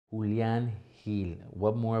Julian Gil.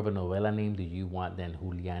 What more of a novela name do you want than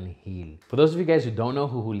Julian Gil? For those of you guys who don't know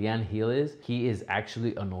who Julian Gil is, he is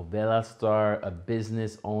actually a novela star, a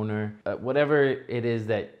business owner, whatever it is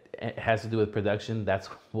that has to do with production, that's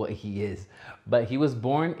what he is. But he was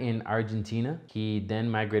born in Argentina. He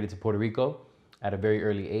then migrated to Puerto Rico at a very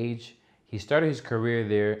early age. He started his career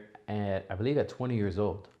there at, I believe, at 20 years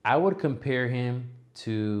old. I would compare him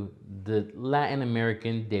to the Latin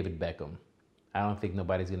American David Beckham. I don't think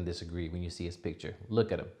nobody's gonna disagree when you see his picture.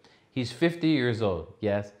 Look at him. He's 50 years old.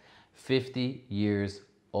 Yes, 50 years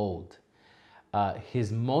old.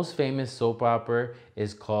 His most famous soap opera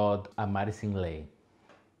is called Amar Sin Ley.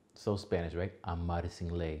 So Spanish, right? Amar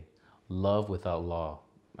Sin Ley. Love without law.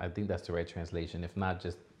 I think that's the right translation. If not,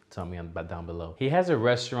 just tell me down below. He has a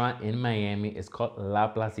restaurant in Miami. It's called La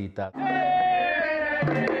Placita.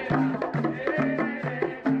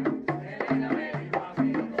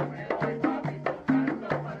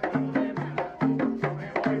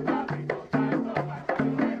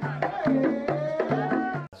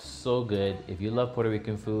 So good. If you love Puerto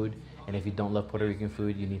Rican food, and if you don't love Puerto Rican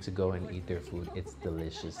food, you need to go and eat their food. It's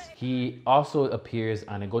delicious. He also appears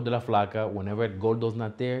on El Gordo de la Flaca. Whenever El Gordo's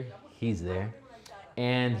not there, he's there.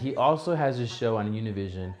 And he also has a show on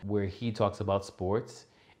Univision where he talks about sports.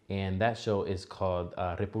 And that show is called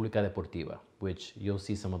República Deportiva, which you'll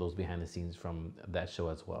see some of those behind the scenes from that show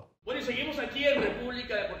as well. Bueno, y seguimos aquí en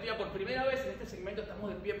República Deportiva. Por primera vez en este segmento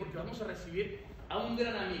estamos de pie porque vamos a recibir a un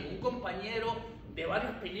gran amigo, un compañero de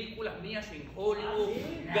varias películas mías en Hollywood,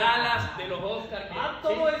 galas de los Oscars.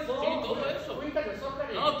 Todo eso. Sí, todo eso. ¿Fuiste a los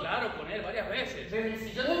Oscars? No, claro, con él varias veces.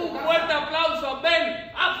 Un Un fuerte aplauso a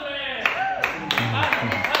Ben Affleck.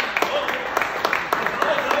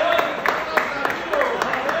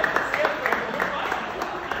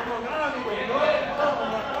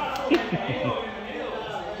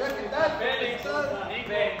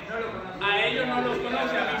 A ellos no los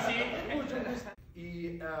conoce, a mí sí.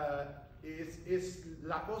 Y es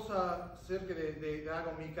la cosa cerca de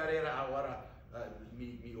hago mi carrera ahora,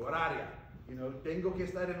 mi horaria. Tengo que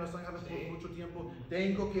estar en Los Ángeles por mucho tiempo,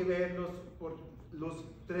 tengo que verlos por los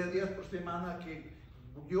 3 días por semana que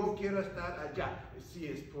yo quiero estar allá. Si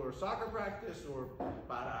es por soccer practice o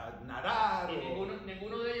para nadar. Y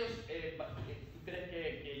ninguno de ellos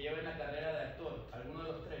crees que lleven la carrera de actor, alguno de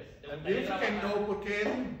los tres. Pienso que no, porque es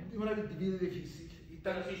una vida difícil.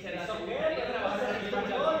 Pero si se la gustaría trabajar en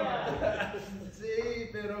California. Sí,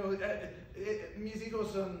 pero mis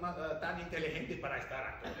hijos son tan inteligentes para estar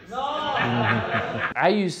actores. No. I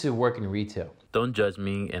used to work in retail. Don't judge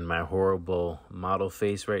me and my horrible model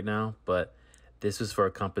face right now, but this was for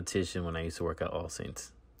a competition when I used to work at All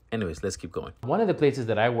Saints. Anyways, let's keep going. One of the places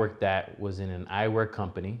that I worked at was in an eyewear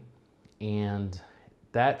company, and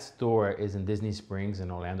that store is in Disney Springs in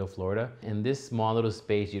Orlando, Florida. In this small little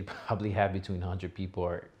space, you'd probably have between 100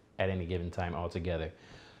 people at any given time altogether.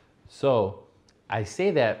 So I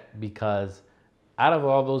say that because out of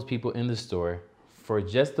all those people in the store, for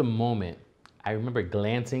just a moment, I remember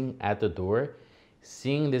glancing at the door,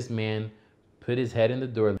 seeing this man put his head in the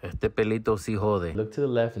door. Este pelito sí jode. Look to the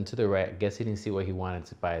left and to the right. I guess he didn't see what he wanted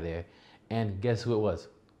to buy there. And guess who it was?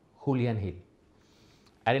 Julian Gil.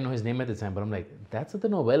 I didn't know his name at the time, but I'm like, that's the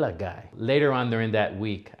novela guy. Later on during that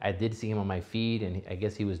week, I did see him on my feed, and I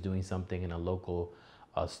guess he was doing something in a local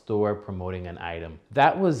store promoting an item.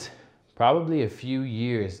 That was probably a few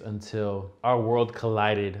years until our world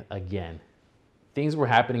collided again. Things were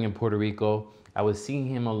happening in Puerto Rico. I was seeing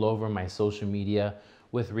him all over my social media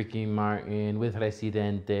with Ricky Martin, with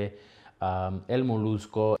Residente, El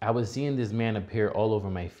Molusco. I was seeing this man appear all over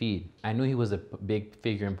my feed. I knew he was a big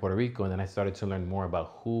figure in Puerto Rico, and then I started to learn more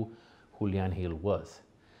about who Julian Gil was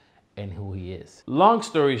and who he is. Long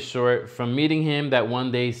story short, from meeting him that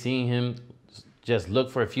one day, seeing him just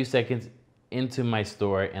look for a few seconds into my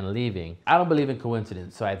store and leaving, I don't believe in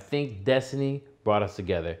coincidence. So I think destiny brought us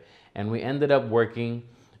together, and we ended up working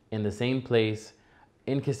in the same place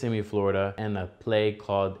in Kissimmee, Florida, in a play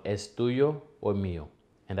called Es Tuyo o Mío.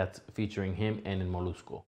 And that's featuring him and El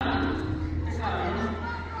Molusco.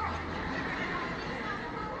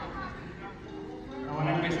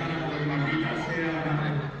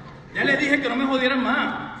 Ya les dije que no me jodieran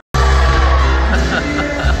más.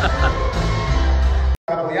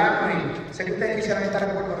 Sé que ustedes quisieran estar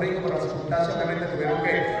en Puerto Rico, pero las circunstancias obviamente tuvieron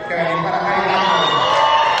que venir para acá y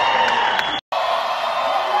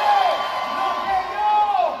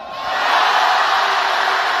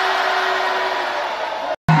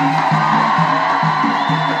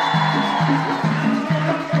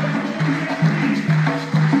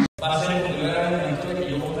Va a ser la primera vez en la historia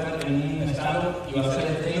que yo voy a estar en un estado y va a ser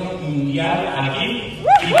el estreno mundial aquí.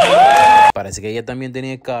 Parece parece que ella también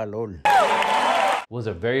tenía calor. It was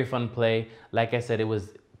a very fun play. Like I said, it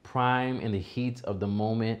was prime in the heat of the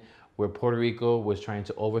moment where Puerto Rico was trying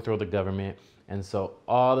to overthrow the government. And so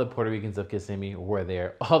all the Puerto Ricans of Kissimmee were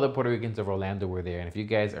there. All the Puerto Ricans of Orlando were there. And if you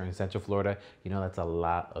guys are in Central Florida, you know that's a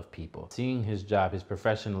lot of people. Seeing his job, his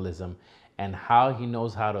professionalism, and how he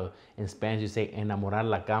knows how to, in Spanish you say, enamorar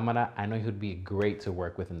la cámara, I know he would be great to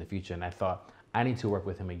work with in the future. And I thought, I need to work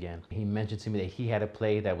with him again. He mentioned to me that he had a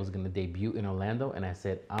play that was gonna debut in Orlando. And I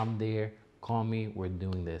said, I'm there, call me, we're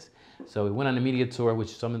doing this. So we went on a media tour,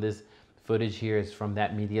 which some of this footage here is from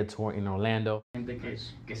that media tour in Orlando. Gente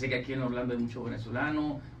que sé que aquí en Orlando hay muchos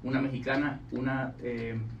venezolanos, una mexicana, una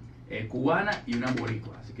cubana y una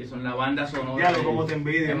boricua. Así que son la banda sonora. Diablo, cómo te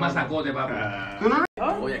envidio. Es masacote, papi. ¿Tú no?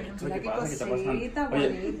 Oye, ¿qué pasa? ¿Qué está pasando?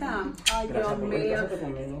 Bonita. Ay, Dios mío.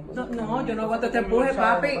 No, yo no aguanto este empuje,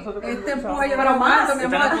 papi. Este empuje yo no lo aguanto, mi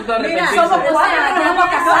amor. Mira, somos cuatro, tenemos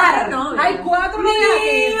que casar. Hay 4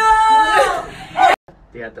 niños aquí.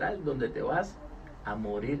 Teatral donde te vas a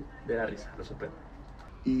morir de la risa, lo supero.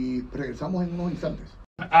 Y regresamos en unos instantes.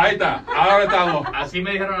 Ahí está, ahora estamos. Así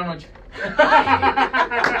me dijeron anoche.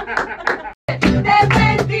 Es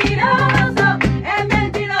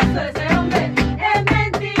mentiroso ese hombre, es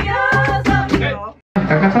mentiroso.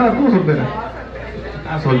 ¿Estás casada tú o soltera?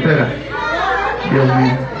 Ah, soltera. Dios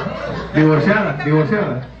mío.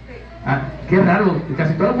 Divorciada. Ah, qué raro,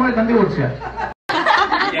 casi todas las mujeres están divorciadas.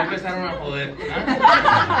 Ya empezaron a joder.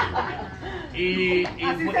 Y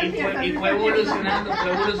fue evolucionando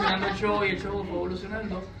el show, y el show fue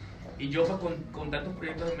evolucionando. Y yo pues con tantos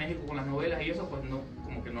proyectos en México, con las novelas y eso, pues no,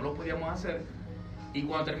 como que no lo podíamos hacer. Y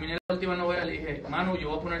cuando terminé la última novela le dije, Manu, yo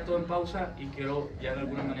voy a poner todo en pausa y quiero ya de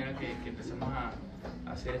alguna manera que empecemos a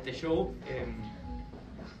hacer este show,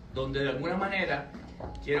 donde de alguna manera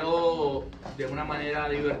quiero, de una manera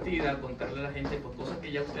divertida, contarle a la gente pues cosas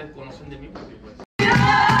que ya ustedes conocen de mí, porque pues...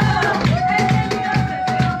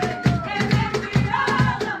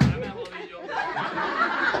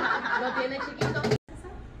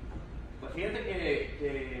 Fíjate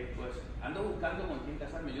que pues ando buscando con quién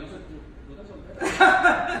casarme. Yo no sé, ¿tú estás soltera?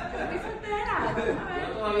 Yo estoy soltera.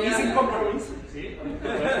 Yo todavía... Y sin compromiso. Sí, ¿tú no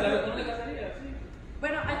te casarías? Sí.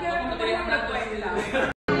 Bueno, hay que ver cómo es la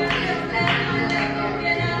propuesta.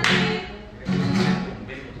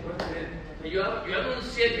 Yo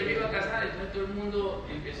anuncié que me iba a casar, entonces todo el mundo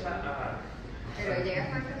empieza a... Pero llegas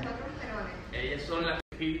a ser nosotros, pero... Ellas son las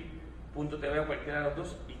Gil.tv o cualquiera de los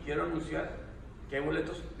dos, y quiero anunciar que hay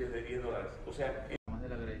boletos desde $10. O sea, más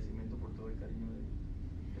del agradecimiento por todo el cariño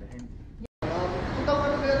de la gente. ¿Tú estás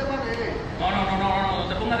buscando que yo te pague? No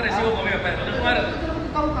te pongas agresivo conmigo, pero no te pongas agresivo. ¿Tú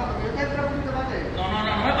estás buscando que yo te pague?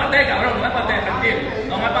 No me patees, cabrón, no me patees, tranquilo.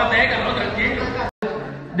 No me patees, cabrón, tranquilo.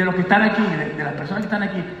 De los que están aquí, de las personas que están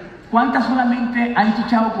aquí, ¿cuántas solamente han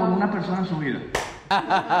chichado por una persona en su vida?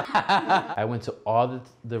 I went to all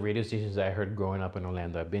the radio stations I heard growing up in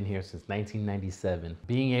Orlando. I've been here since 1997.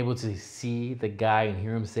 Being able to see the guy and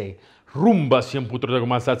hear him say, rumba siempre traigo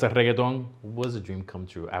más salsa reggaeton, was a dream come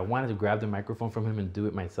true. I wanted to grab the microphone from him and do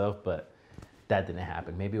it myself, but that didn't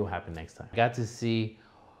happen. Maybe it will happen next time. I got to see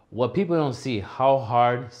what people don't see, how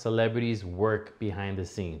hard celebrities work behind the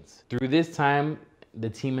scenes. Through this time, the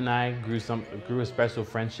team and I grew a special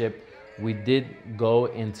friendship. We did go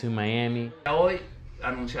into Miami. Hoy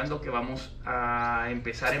anunciando que vamos a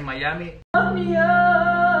empezar en Miami.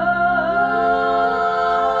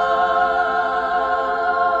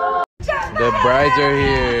 The brides are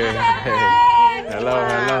here. Hello.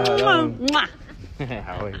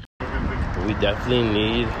 How are you? We definitely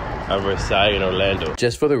need a Versailles in Orlando.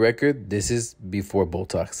 Just for the record, this is before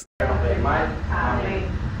Botox. 1,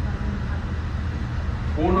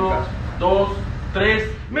 2, 3.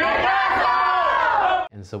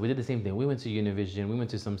 And so we did the same thing. We went to Univision. We went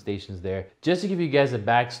to some stations there. Just to give you guys a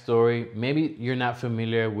backstory, maybe you're not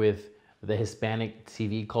familiar with the Hispanic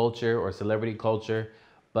TV culture or celebrity culture,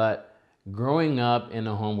 but growing up in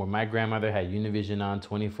a home where my grandmother had Univision on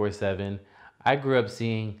 24/7, I grew up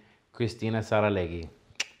seeing Cristina Saralegui,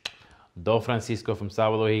 Don Francisco from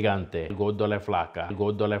Sábado Gigante, Gordo La Flaca,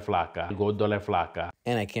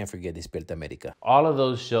 and I can't forget Despierta América. All of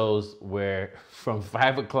those shows were from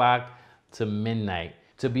 5 o'clock to midnight.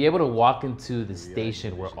 To be able to walk into the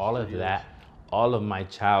station where all of my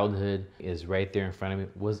childhood is right there in front of me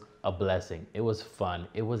was a blessing. It was fun.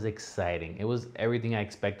 It was exciting. It was everything I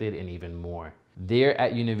expected and even more. There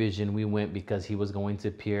at Univision, we went because he was going to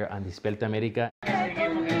appear on Despierta América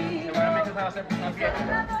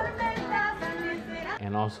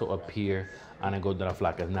and also appear on A Gordo La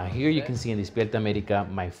Flaca. Now here you can see in Despierta América,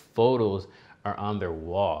 my photos are on their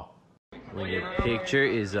wall. When your picture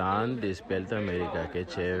is on Despierta América, qué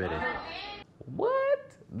chévere. what?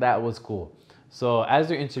 That was cool. So as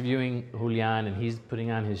they're interviewing Julian and he's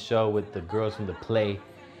putting on his show with the girls from the play,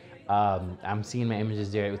 I'm seeing my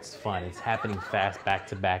images there. It's fun. It's happening fast, back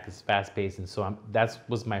to back. It's fast paced. And so that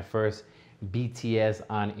was my first BTS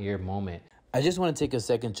on air moment. I just want to take a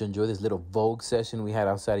second to enjoy this little Vogue session we had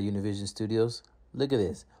outside of Univision Studios. Look at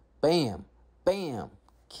this. Bam, bam,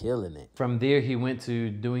 killing it. From there, he went to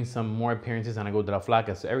doing some more appearances on I Go de la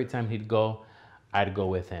Flaca. So every time he'd go, I'd go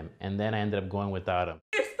with him. And then I ended up going without him.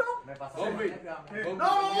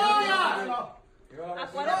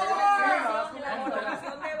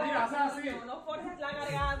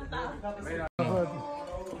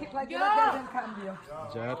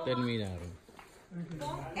 Ya terminaron.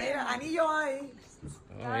 Mira, anillo hay.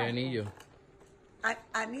 Oh, hay anillo.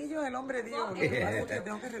 Anillo el hombre Dios.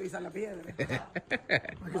 Tengo que revisar la piedra.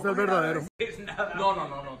 Aquí está el verdadero.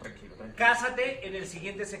 No, tranquilo. Cásate en el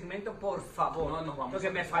siguiente segmento, por favor. No, nos vamos. Lo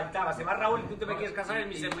que me faltaba. Se va Raúl y tú te me quieres casar en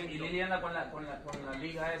mi segmento. Y Lili anda con la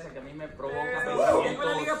liga esa que a mí me provoca Tengo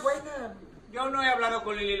la liga puesta. Yo no he hablado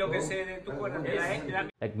con Lili, lo que sé de tu cuerda.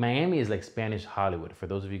 Like Miami is like Spanish Hollywood, for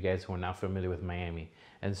those of you guys who are not familiar with Miami.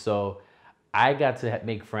 And so I got to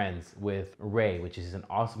make friends with Ray, which is an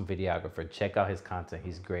awesome videographer. Check out his content,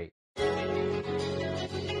 he's great.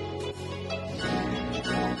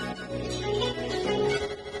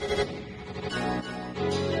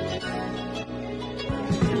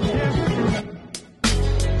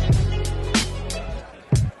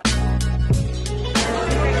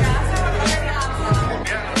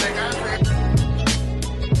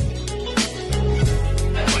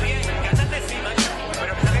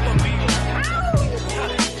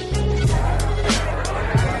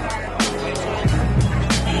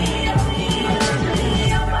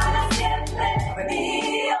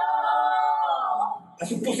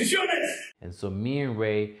 And so me and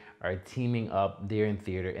Ray are teaming up there in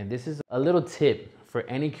theater. And this is a little tip for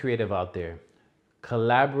any creative out there.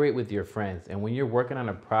 Collaborate with your friends. And when you're working on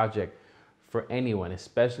a project for anyone,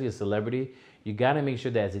 especially a celebrity, you gotta make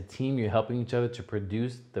sure that as a team, you're helping each other to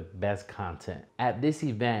produce the best content. At this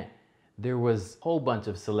event, there was a whole bunch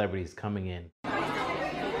of celebrities coming in.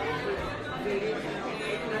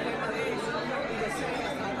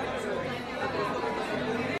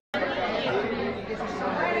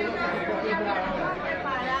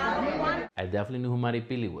 I definitely knew who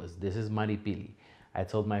Maripili was. This is Maripili. I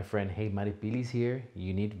told my friend, hey, Maripili's here.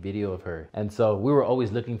 You need video of her. And so we were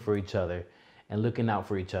always looking for each other and looking out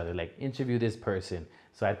for each other, like interview this person.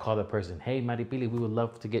 So I'd call the person, hey, Maripili, we would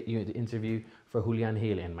love to get you to interview for Julian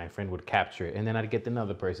Gil. And my friend would capture it. And then I'd get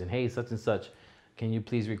another person, hey, such and such, can you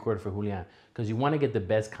please record for Julian? Because you want to get the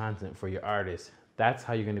best content for your artist. That's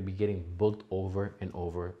how you're going to be getting booked over and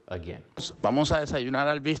over again. Vamos a desayunar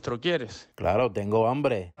al bistro, ¿quieres? Claro, tengo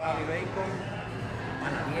hambre.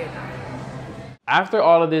 After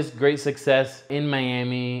all of this great success in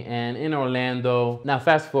Miami and in Orlando, now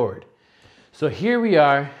fast forward. So here we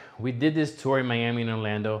are. We did this tour in Miami and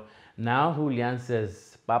Orlando. Now Julian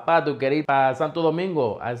says, Papá, ¿tú quieres ir para Santo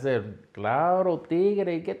Domingo? I said, claro,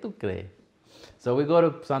 tigre, ¿qué tú crees? So we go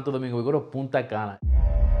to Santo Domingo, we go to Punta Cana.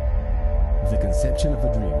 The conception of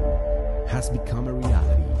a dream has become a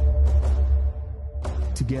reality.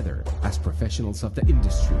 Together as professionals of the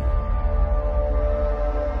industry,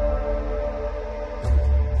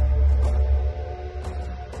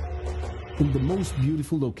 in the most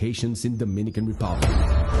beautiful locations in Dominican Republic.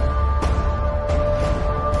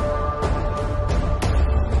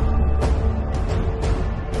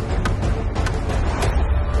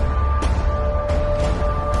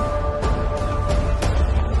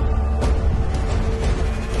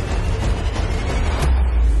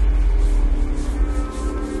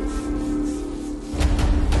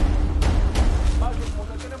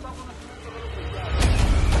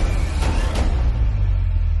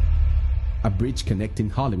 A bridge connecting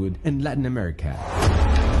Hollywood and Latin America.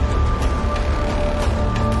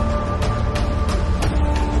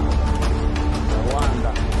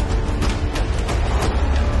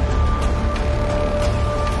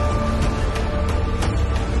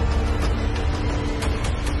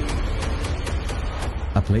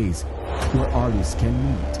 A place where artists can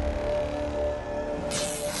meet.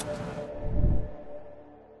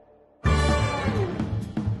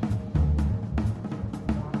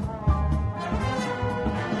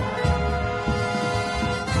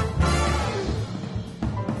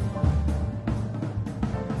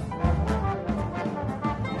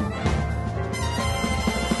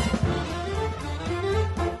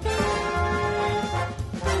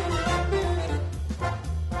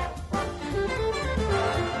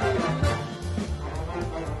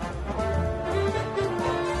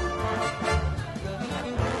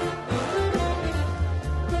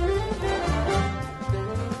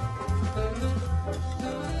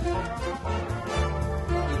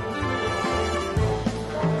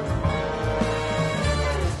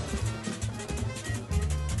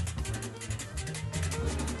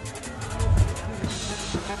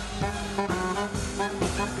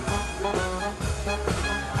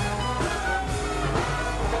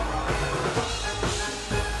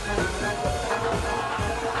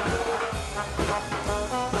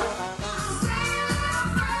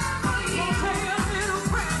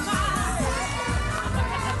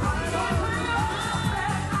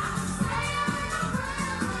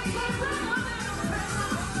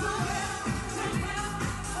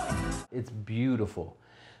 It's beautiful.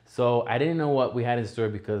 So I didn't know what we had in store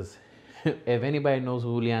because if anybody knows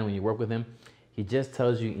Julian, when you work with him, he just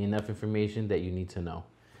tells you enough information that you need to know.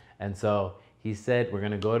 And so he said, we're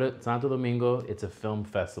gonna go to Santo Domingo. It's a film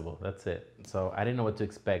festival, that's it. So I didn't know what to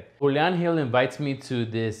expect. Julian Gil invites me to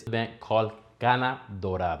this event called Cana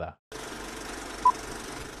Dorada.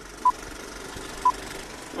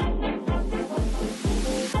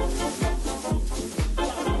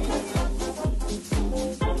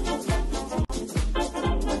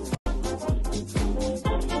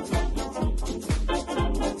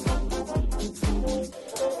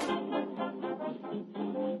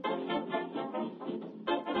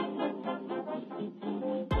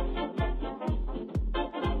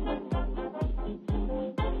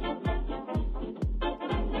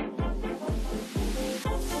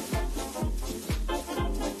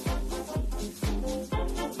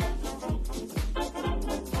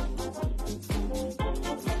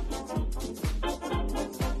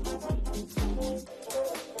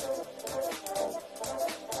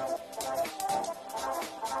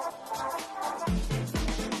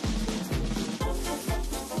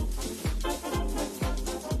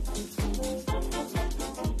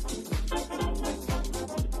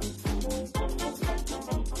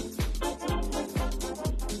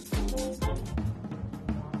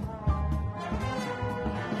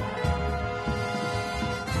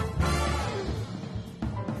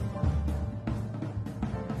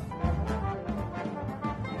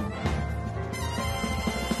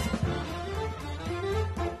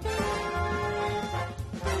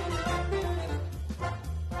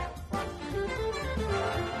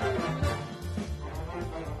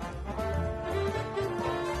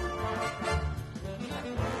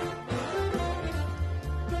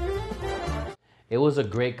 It was a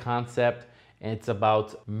great concept, and it's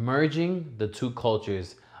about merging the two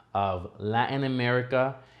cultures of Latin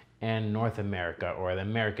America and North America, or the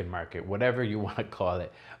American market, whatever you want to call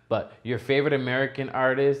it. But your favorite American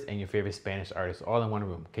artist and your favorite Spanish artist all in one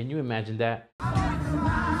room. Can you imagine that?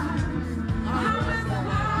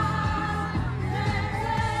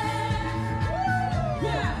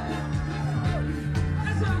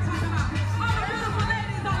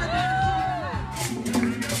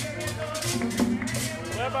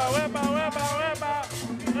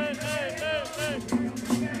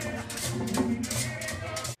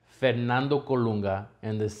 Fernando Colunga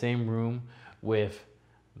in the same room with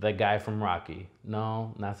the guy from Rocky.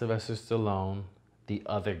 No, not Sylvester Stallone, the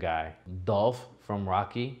other guy, Dolph from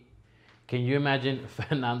Rocky. Can you imagine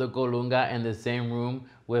Fernando Colunga in the same room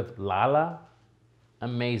with Lala?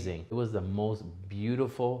 Amazing. It was the most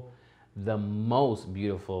beautiful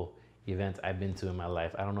event I've been to in my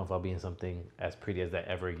life. I don't know if I'll be in something as pretty as that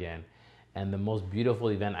ever again. And the most beautiful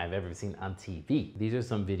event I've ever seen on TV. These are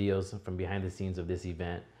some videos from behind the scenes of this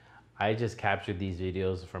event. I just captured these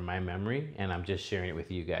videos from my memory and I'm just sharing it with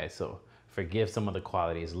you guys. So forgive some of the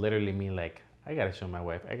quality. It's literally me like, I gotta show my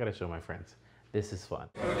wife, I gotta show my friends. This is fun.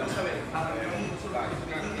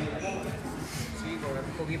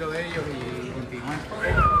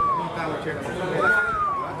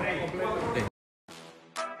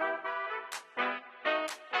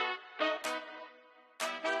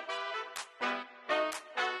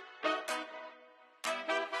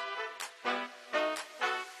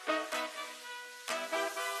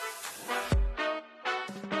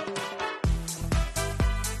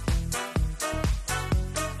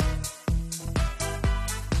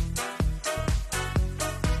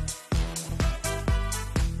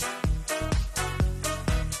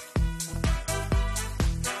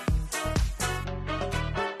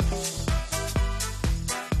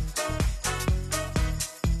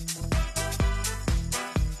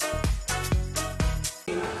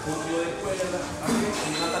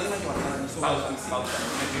 Pausa.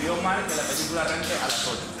 Me pidió Mar que la película arranque a las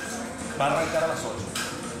 8. Va a arrancar a las 8.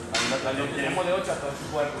 Lo tenemos de 8 a todo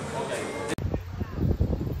su cuerpo. Okay.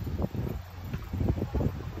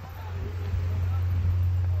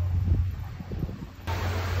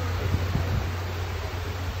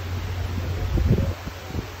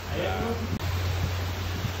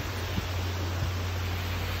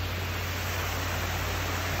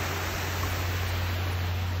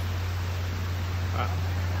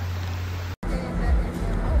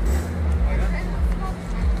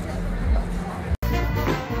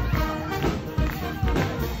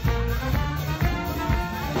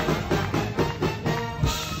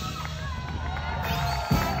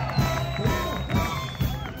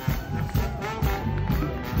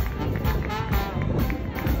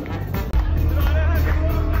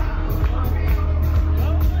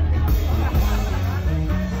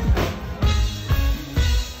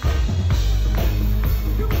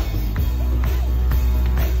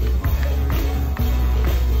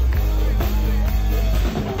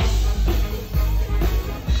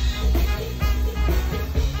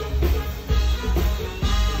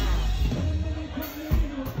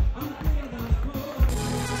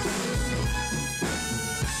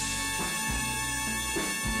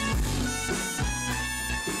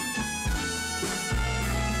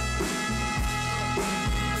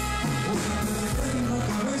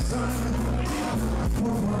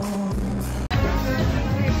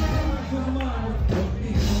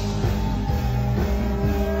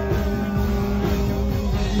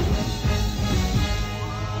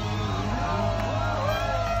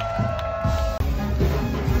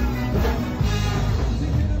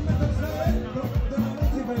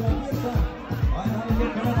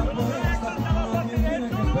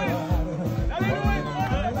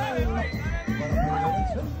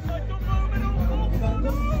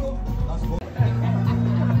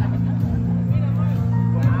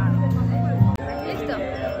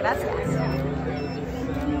 Gracias.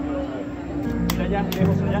 Allá,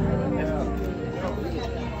 lejos allá.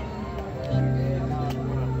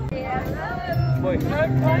 Voy.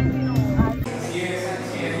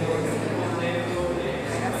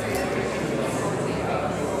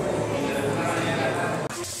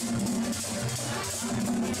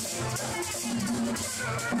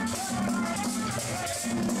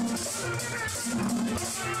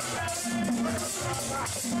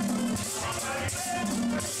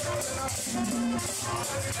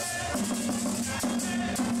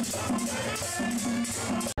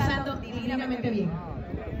 Divinamente bien.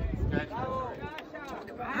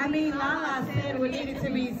 I mean, Lala said we needed to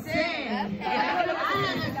be said.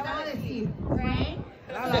 Acabo de decir.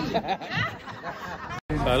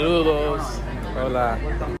 Saludos. Hola.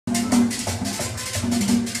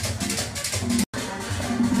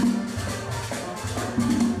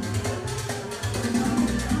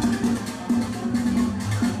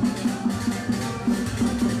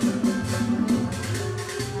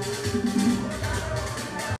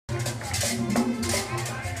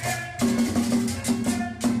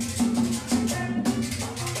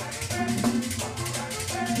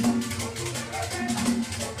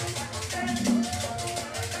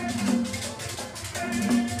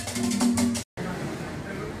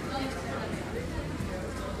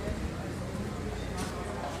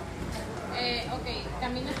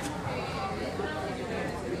 camina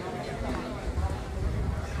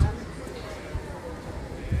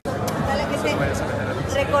Dale que se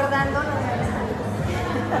recordando.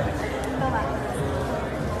 Toma.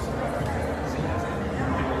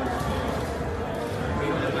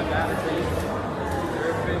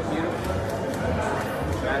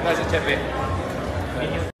 Gracias, Chepe.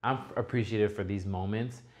 I'm appreciative for these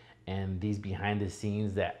moments and these behind the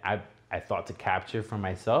scenes that I thought to capture for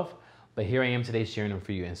myself, but here I am today sharing them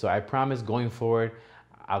for you. And so I promise going forward,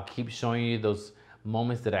 I'll keep showing you those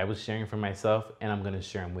moments that I was sharing for myself, and I'm gonna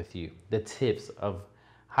share them with you. The tips of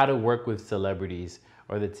how to work with celebrities,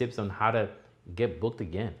 or the tips on how to get booked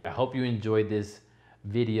again. I hope you enjoyed this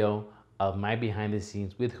video of my behind the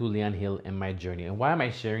scenes with Julian Gil and my journey. And why am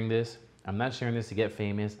I sharing this? I'm not sharing this to get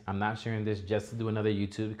famous. I'm not sharing this just to do another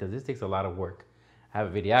YouTube, because this takes a lot of work. I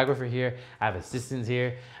have a videographer here, I have assistants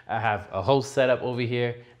here, I have a whole setup over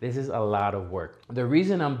here. This is a lot of work. The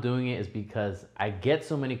reason I'm doing it is because I get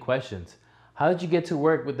so many questions. How did you get to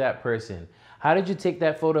work with that person? How did you take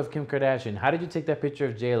that photo of Kim Kardashian? How did you take that picture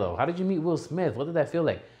of J-Lo? How did you meet Will Smith? What did that feel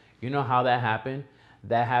like? You know how that happened?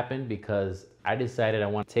 That happened because I decided I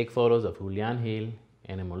want to take photos of Julian Gil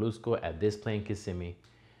and Molusco at this play in Kissimmee.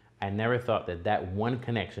 I never thought that that one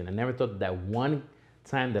connection, I never thought that one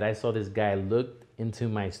time that I saw this guy look into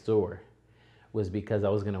my store was because I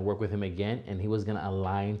was gonna work with him again and he was gonna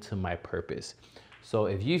align to my purpose. So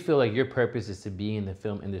if you feel like your purpose is to be in the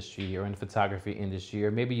film industry or in the photography industry,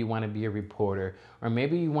 or maybe you wanna be a reporter, or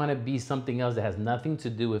maybe you wanna be something else that has nothing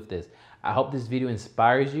to do with this, I hope this video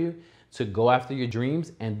inspires you to go after your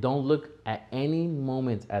dreams and don't look at any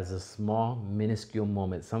moment as a small, minuscule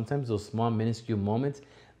moment. Sometimes those small, minuscule moments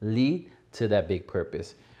lead to that big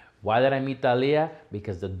purpose. Why did I meet Thalia?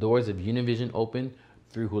 Because the doors of Univision opened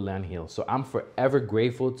through Julian Gil. So I'm forever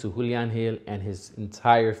grateful to Julian Gil and his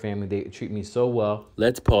entire family. They treat me so well.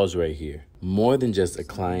 Let's pause right here. More than just a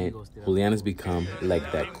client, Julian has become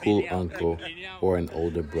like that cool uncle or an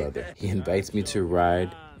older brother. He invites me to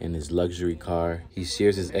ride in his luxury car. He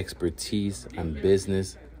shares his expertise on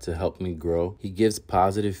business to help me grow. He gives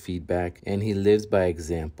positive feedback and he lives by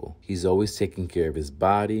example. He's always taking care of his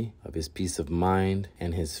body, of his peace of mind,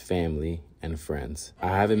 and his family and friends. I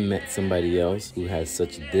haven't met somebody else who has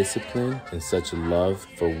such discipline and such love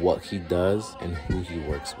for what he does and who he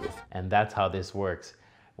works with. And that's how this works.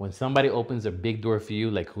 When somebody opens a big door for you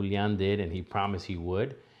like Julian did and he promised he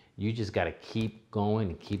would, you just gotta keep going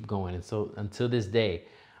and keep going. And so until this day,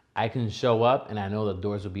 I can show up and I know the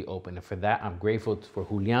doors will be open. And for that, I'm grateful for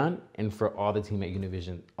Julian and for all the team at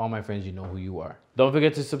Univision. All my friends, you know who you are. Don't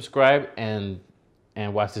forget to subscribe and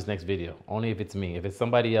watch this next video. Only if it's me. If it's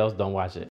somebody else, don't watch it.